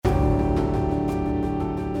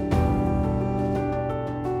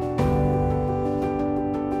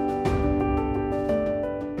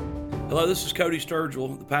Hello, this is Cody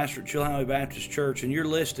Sturgill, the pastor at Chilhowee Baptist Church, and you're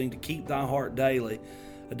listening to Keep Thy Heart Daily,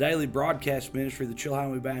 a daily broadcast ministry of the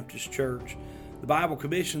Chilhowee Baptist Church. The Bible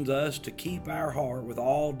commissions us to keep our heart with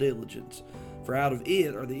all diligence, for out of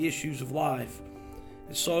it are the issues of life.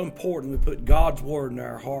 It's so important we put God's Word into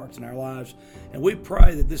our hearts and our lives, and we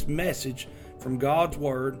pray that this message from God's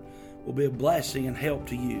Word will be a blessing and help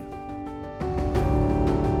to you.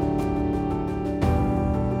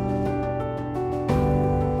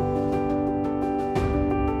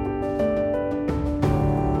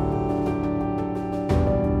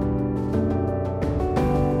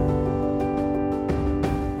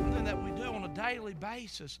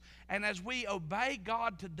 Basis. And as we obey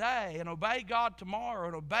God today and obey God tomorrow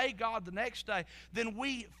and obey God the next day, then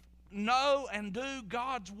we know and do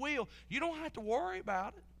God's will. You don't have to worry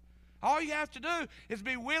about it. All you have to do is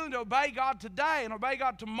be willing to obey God today and obey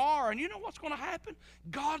God tomorrow. And you know what's going to happen?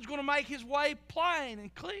 God's going to make His way plain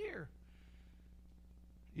and clear.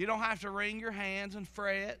 You don't have to wring your hands and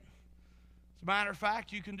fret. As a matter of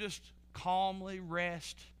fact, you can just calmly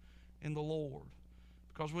rest in the Lord.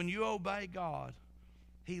 Because when you obey God,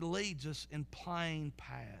 He leads us in plain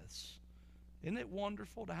paths. Isn't it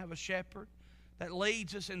wonderful to have a shepherd that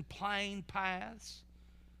leads us in plain paths?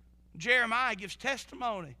 Jeremiah gives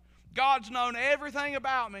testimony. God's known everything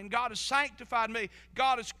about me, and God has sanctified me.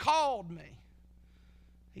 God has called me.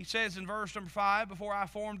 He says in verse number 5, before I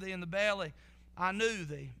formed thee in the belly, I knew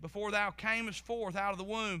thee. Before thou camest forth out of the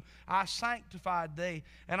womb, I sanctified thee,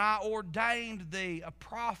 and I ordained thee a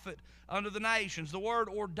prophet unto the nations. The word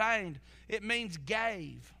ordained, it means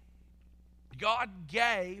gave. God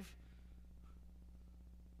gave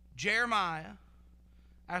Jeremiah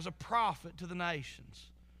as a prophet to the nations.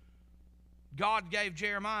 God gave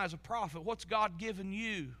Jeremiah as a prophet. What's God given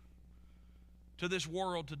you to this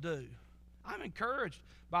world to do? I'm encouraged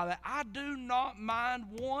by that. I do not mind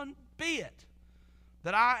one bit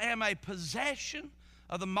that I am a possession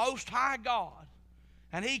of the Most High God,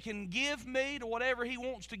 and He can give me to whatever He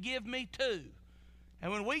wants to give me to.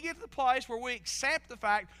 And when we get to the place where we accept the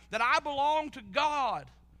fact that I belong to God,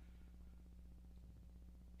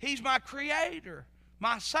 He's my Creator,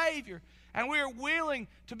 my Savior, and we are willing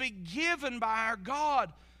to be given by our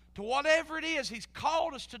God to whatever it is He's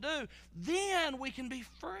called us to do, then we can be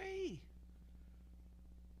free.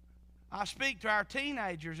 I speak to our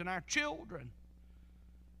teenagers and our children.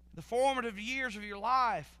 The formative years of your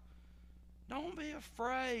life, don't be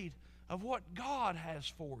afraid of what God has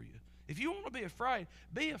for you. If you want to be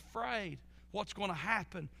afraid what's going to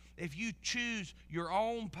happen if you choose your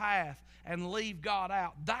own path and leave God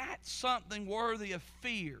out. That's something worthy of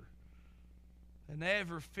fear. And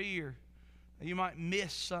never fear that you might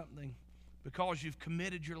miss something because you've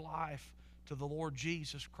committed your life to the Lord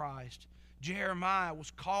Jesus Christ. Jeremiah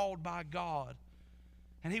was called by God,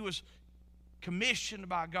 and he was commissioned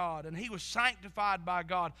by God, and he was sanctified by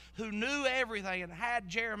God, who knew everything and had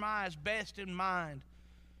Jeremiah's best in mind.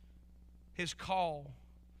 His call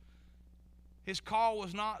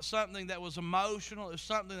was not something that was emotional. It was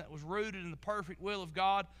something that was rooted in the perfect will of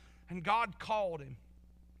God, and God called him.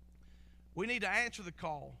 We need to answer the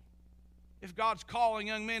call. If God's calling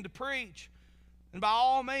young men to preach, then by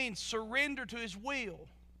all means surrender to His will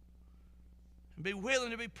and be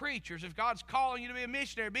willing to be preachers. If God's calling you to be a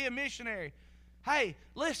missionary, be a missionary. Hey,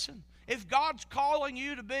 listen, if God's calling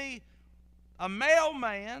you to be a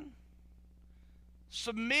mailman,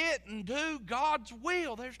 submit and do God's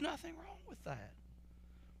will. There's nothing wrong with that.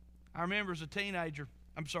 I remember as a teenager,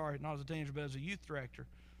 not as a teenager, but as a youth director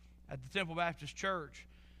at the Temple Baptist Church,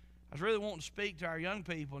 I was really wanting to speak to our young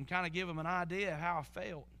people and kind of give them an idea of how I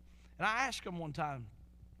felt. And I asked them one time,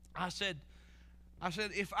 I said,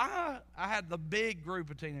 if I had the big group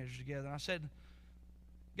of teenagers together, and I said,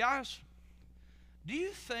 guys, do you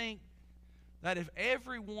think that if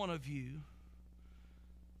every one of you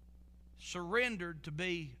surrendered to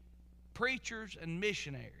be preachers and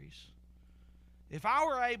missionaries, if I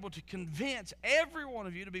were able to convince every one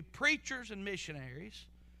of you to be preachers and missionaries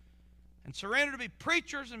and surrender to be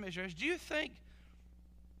preachers and missionaries, do you think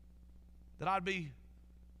that I'd be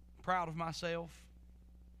proud of myself?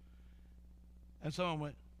 And someone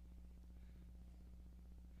went,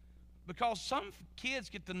 because some kids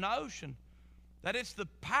get the notion that it's the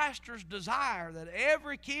pastor's desire that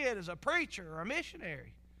every kid is a preacher or a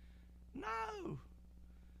missionary. No.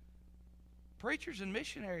 Preachers and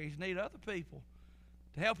missionaries need other people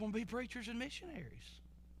to help them be preachers and missionaries.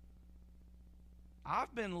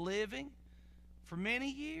 I've been living for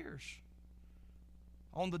many years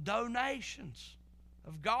on the donations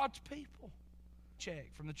of God's people.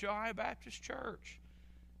 Check from the Chilhowee Baptist Church.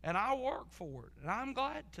 And I work for it, and I'm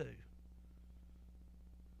glad to.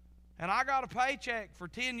 And I got a paycheck for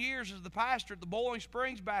 10 years as the pastor at the Boiling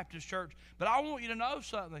Springs Baptist Church. But I want you to know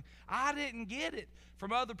something. I didn't get it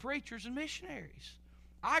from other preachers and missionaries.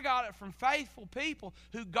 I got it from faithful people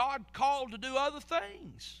who God called to do other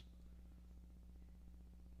things.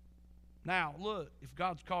 Now, look, if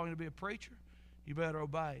God's calling you to be a preacher, you better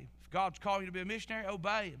obey. If God's calling you to be a missionary,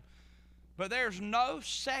 obey Him. But there's no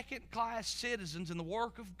second-class citizens in the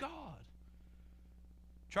work of God.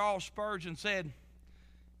 Charles Spurgeon said,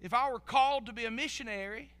 if I were called to be a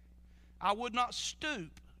missionary, I would not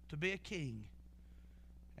stoop to be a king.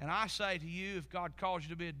 And I say to you, if God calls you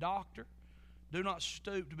to be a doctor, do not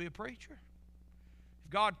stoop to be a preacher.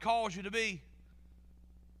 If God calls you to be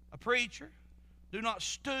a preacher, do not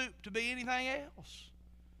stoop to be anything else.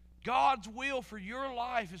 God's will for your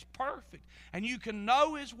life is perfect. And you can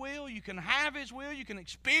know His will, you can have His will, you can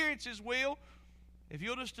experience His will if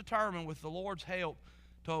you'll just determine with the Lord's help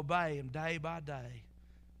to obey Him day by day.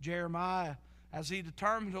 Jeremiah, as he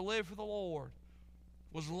determined to live for the Lord,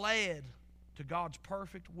 was led to God's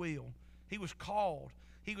perfect will. He was called.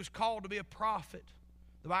 He was called to be a prophet.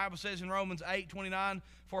 The Bible says in Romans 8:29,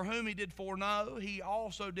 for whom He did foreknow, He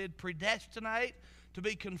also did predestinate to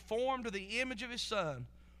be conformed to the image of His Son,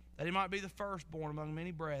 that He might be the firstborn among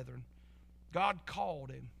many brethren. God called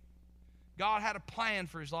him. God had a plan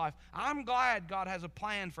for his life. I'm glad God has a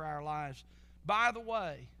plan for our lives. By the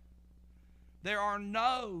way, there are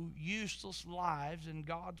no useless lives in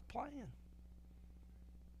God's plan.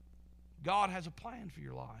 God has a plan for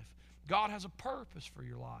your life. God has a purpose for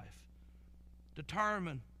your life.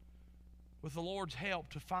 Determine with the Lord's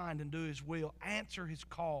help to find and do His will. Answer His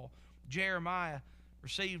call. Jeremiah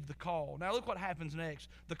received the call. Now look what happens next.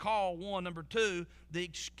 The call, one. Number two, the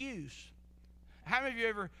excuse. How many of you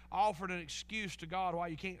ever offered an excuse to God why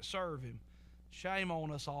you can't serve Him? Shame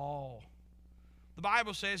on us all. The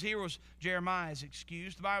Bible says, here was Jeremiah's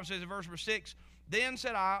excuse. The Bible says in verse number 6, then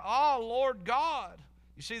said I, oh, Lord God.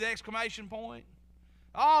 You see the exclamation point?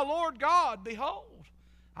 Oh, Lord God, behold,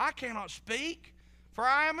 I cannot speak, for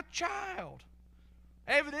I am a child.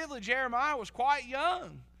 Evidently, Jeremiah was quite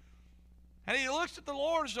young. And he looks at the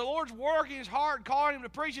Lord as the Lord's working his heart, calling him to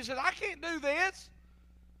preach. He says, I can't do this.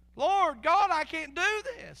 Lord God, I can't do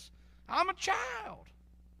this. I'm a child.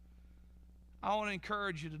 I want to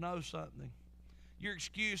encourage you to know something. Your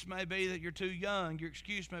excuse may be that you're too young. Your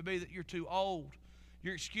excuse may be that you're too old.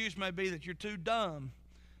 Your excuse may be that you're too dumb.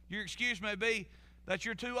 Your excuse may be that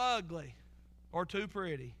you're too ugly or too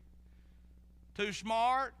pretty, too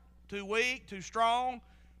smart, too weak, too strong.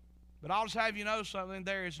 But I'll just have you know something.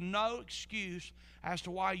 There is no excuse as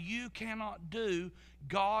to why you cannot do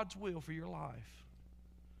God's will for your life.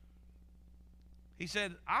 He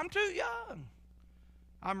said, I'm too young.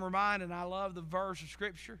 I'm reminded, I love the verse of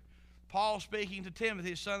Scripture. Paul speaking to Timothy,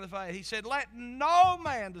 his son of the faith, he said, let no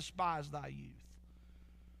man despise thy youth.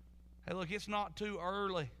 Hey, look, it's not too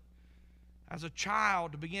early as a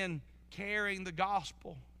child to begin carrying the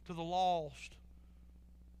gospel to the lost.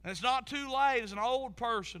 And it's not too late as an old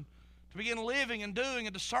person to begin living and doing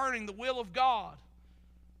and discerning the will of God.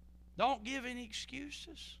 Don't give any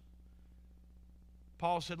excuses.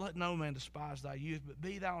 Paul said, let no man despise thy youth, but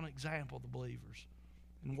be thou an example of the believers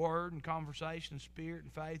in word and conversation and spirit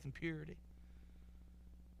and faith and purity.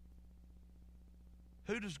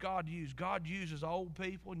 Who does God use? God uses old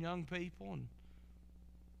people and young people and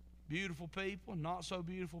beautiful people and not so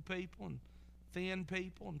beautiful people and thin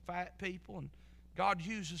people and fat people. And God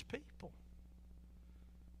uses people.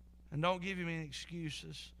 And don't give him any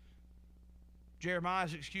excuses.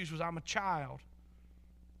 Jeremiah's excuse was, I'm a child.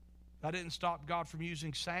 That didn't stop God from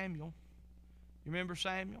using Samuel. You remember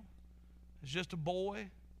Samuel? He's just a boy.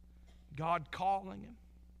 God calling him.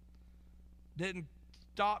 Didn't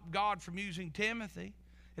stop God from using Timothy.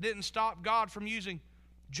 It didn't stop God from using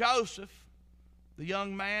Joseph, the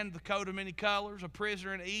young man, the coat of many colors, a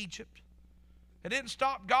prisoner in Egypt. It didn't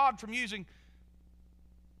stop God from using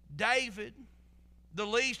David, the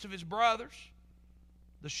least of his brothers,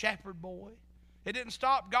 the shepherd boy. It didn't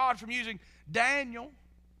stop God from using Daniel,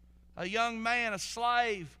 a young man, a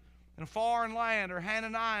slave in a foreign land, or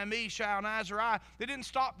Hananiah, Mishael, and Azariah. They didn't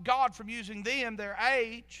stop God from using them, their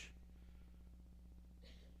age.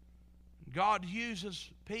 God uses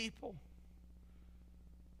people.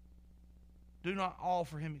 Do not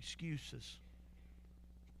offer him excuses.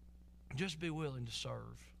 Just be willing to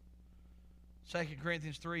serve. 2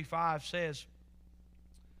 Corinthians 3:5 says,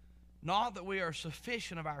 not that we are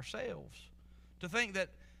sufficient of ourselves to think that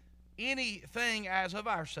anything as of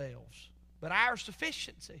ourselves, but our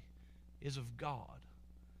sufficiency is of God.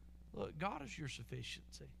 Look, God is your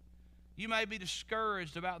sufficiency. You may be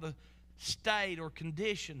discouraged about the state or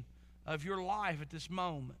condition of your life at this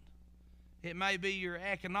moment. It may be your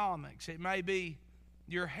economics. It may be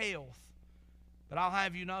your health. But I'll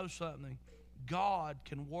have you know something. God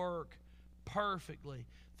can work perfectly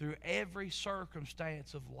through every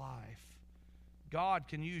circumstance of life. God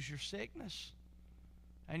can use your sickness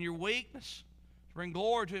and your weakness to bring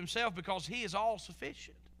glory to Himself because He is all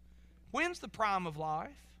sufficient. When's the prime of life?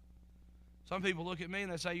 Some people look at me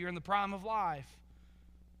and they say, you're in the prime of life.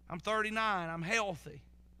 I'm 39. I'm healthy.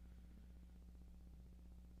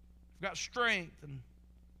 I've got strength and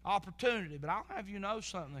opportunity. But I'll have you know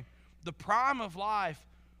something. The prime of life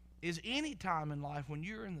is any time in life when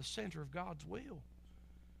you're in the center of God's will.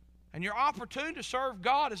 And your opportunity to serve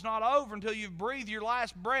God is not over until you've breathed your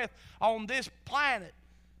last breath on this planet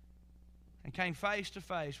and came face to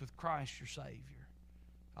face with Christ your Savior.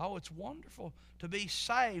 Oh, it's wonderful to be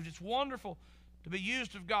saved. It's wonderful to be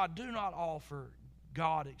used of God. Do not offer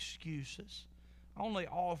God excuses. Only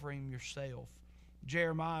offer Him yourself.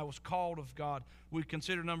 Jeremiah was called of God. We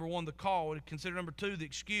consider number 1, the call. We consider number 2, the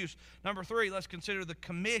excuse. Number 3, let's consider the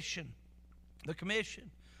commission. The commission.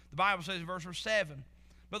 The Bible says in verse 7,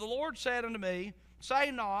 but the Lord said unto me, say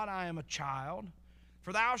not, I am a child,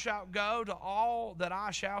 for thou shalt go to all that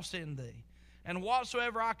I shall send thee, and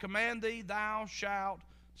whatsoever I command thee, thou shalt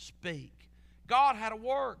speak. God had a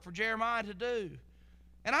work for Jeremiah to do.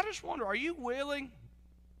 And I just wonder, are you willing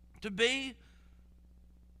to be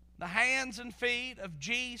the hands and feet of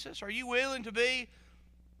Jesus? Are you willing to be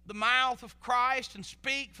the mouth of Christ and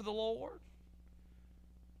speak for the Lord?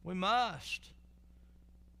 We must.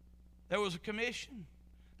 There was a commission.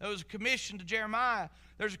 There was a commission to Jeremiah.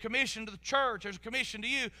 There's a commission to the church. There's a commission to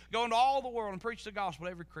you. Go into all the world and preach the gospel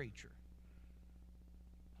to every creature.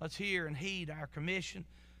 Let's hear and heed our commission.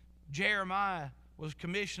 Jeremiah was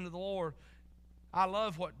commissioned to the Lord. I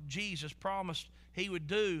love what Jesus promised He would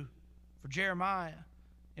do for Jeremiah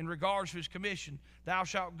in regards to His commission. Thou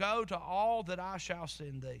shalt go to all that I shall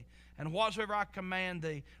send thee, and whatsoever I command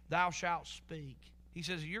thee, thou shalt speak. He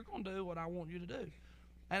says, you're going to do what I want you to do.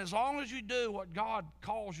 And as long as you do what God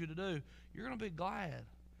calls you to do, you're going to be glad.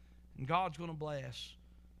 And God's going to bless.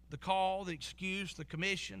 The call, the excuse, the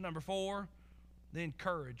commission. Number 4, the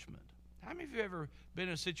encouragement. How many of you ever been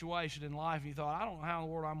in a situation in life and you thought, I don't know how in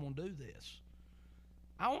the world I'm going to do this?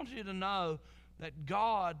 I want you to know that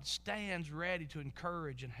God stands ready to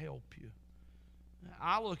encourage and help you.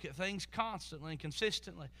 I look at things constantly and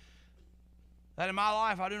consistently that in my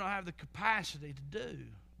life I do not have the capacity to do,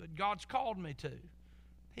 but God's called me to.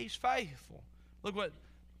 He's faithful. Look what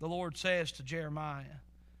the Lord says to Jeremiah.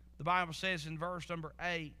 The Bible says in verse number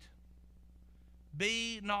 8,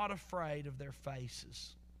 be not afraid of their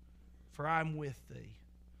faces, for I'm with thee,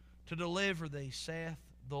 to deliver thee, saith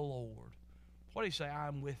the Lord. What do you say?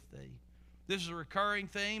 I'm with thee. This is a recurring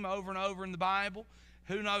theme over and over in the Bible.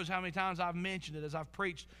 Who knows how many times I've mentioned it as I've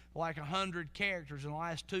preached like 100 characters in the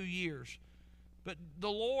last 2 years. But the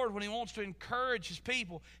Lord, when He wants to encourage His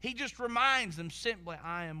people, He just reminds them simply,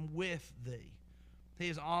 I am with thee. He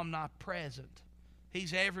is omnipresent.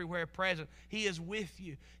 He's everywhere present. He is with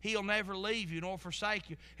you. He'll never leave you nor forsake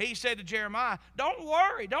you. He said to Jeremiah, don't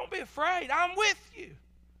worry, don't be afraid, I'm with you.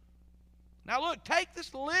 Now look, take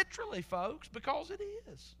this literally, folks, because it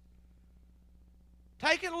is.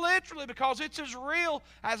 Take it literally because it's as real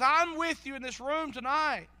as I'm with you in this room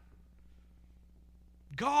tonight.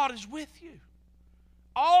 God is with you.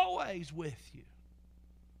 Always with you.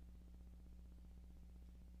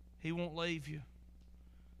 He won't leave you.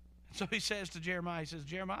 So He says to Jeremiah, He says,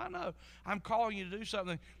 Jeremiah, I know I'm calling you to do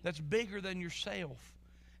something that's bigger than yourself.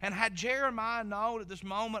 And had Jeremiah known at this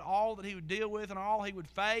moment all that he would deal with and all he would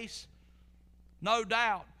face, no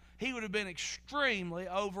doubt he would have been extremely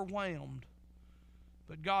overwhelmed.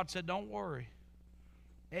 But God said, don't worry.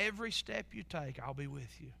 Every step you take, I'll be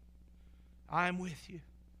with you. I am with you.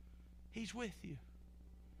 He's with you.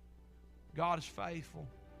 God is faithful.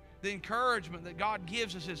 The encouragement that God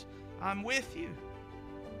gives us is, I'm with you.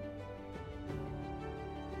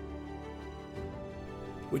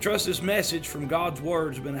 We trust this message from God's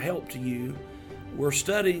Word has been a help to you. We're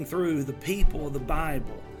studying through the people of the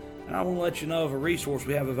Bible. And I want to let you know of a resource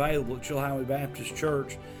we have available at Chilhowee Baptist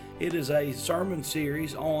Church. It is a sermon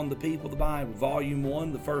series on the people of the Bible. Volume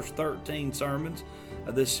 1, the first 13 sermons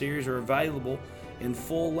of this series are available in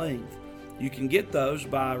full length. You can get those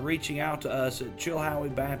by reaching out to us at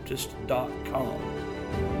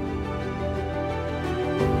chilhoweebaptist.com.